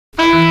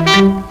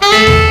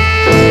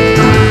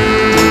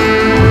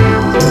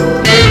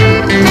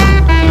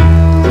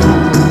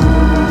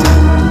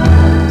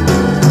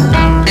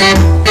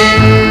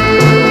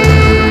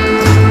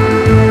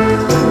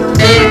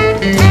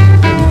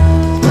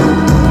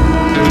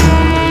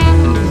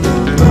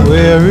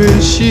Where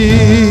is she?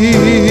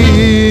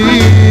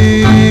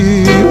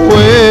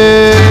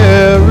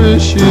 Where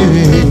is she?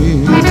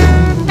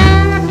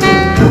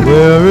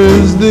 Where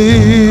is the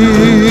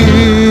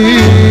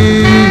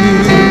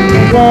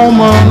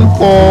woman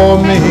for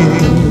me?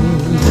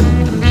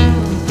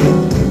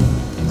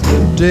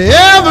 To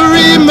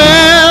every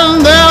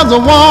man there's a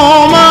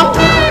woman,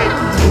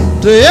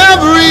 to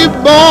every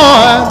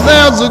boy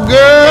there's a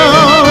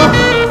girl,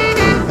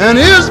 and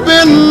it's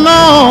been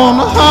known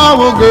how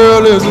a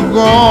girl is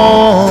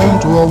gone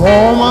to a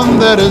woman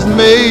that is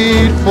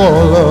made for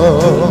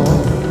love.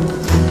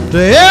 To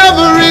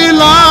every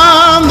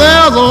line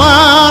there's a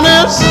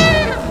lioness,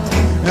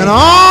 and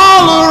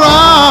all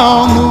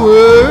around the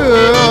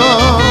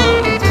world.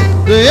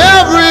 To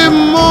every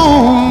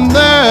moon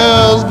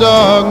there's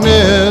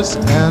darkness,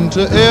 and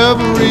to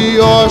every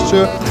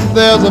oyster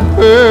there's a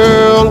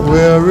pearl.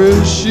 Where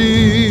is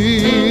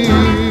she?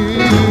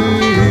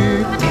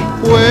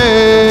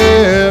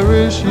 Where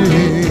is she?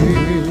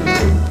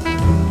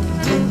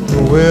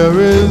 Where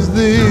is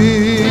the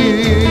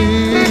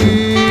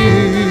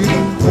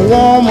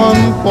woman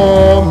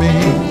for me,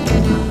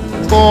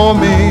 for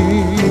me?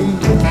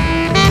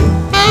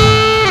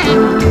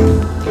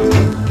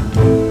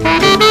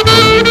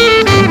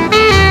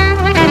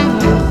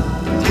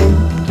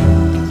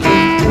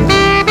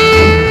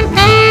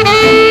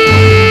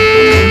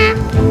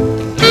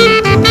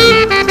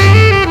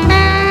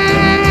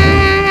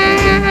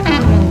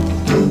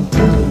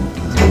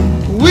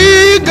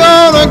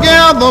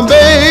 Together,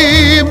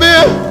 baby,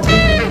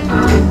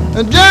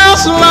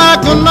 just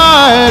like a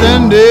night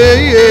and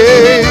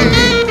day.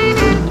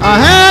 I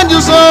had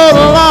you so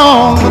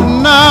long, but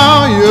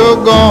now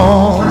you're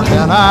gone,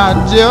 and I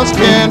just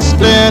can't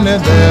stand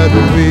it there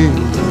to be.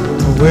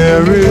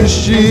 Where is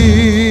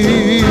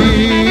she?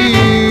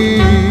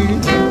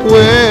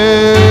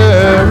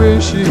 Where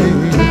is she?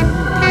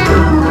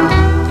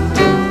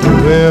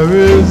 Where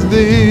is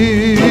the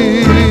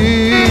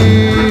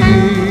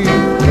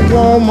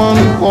woman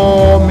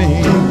for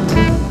me,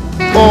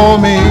 for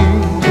me,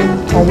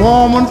 a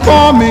woman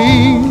for me,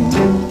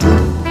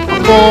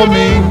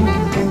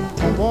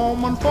 a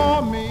woman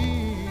for me.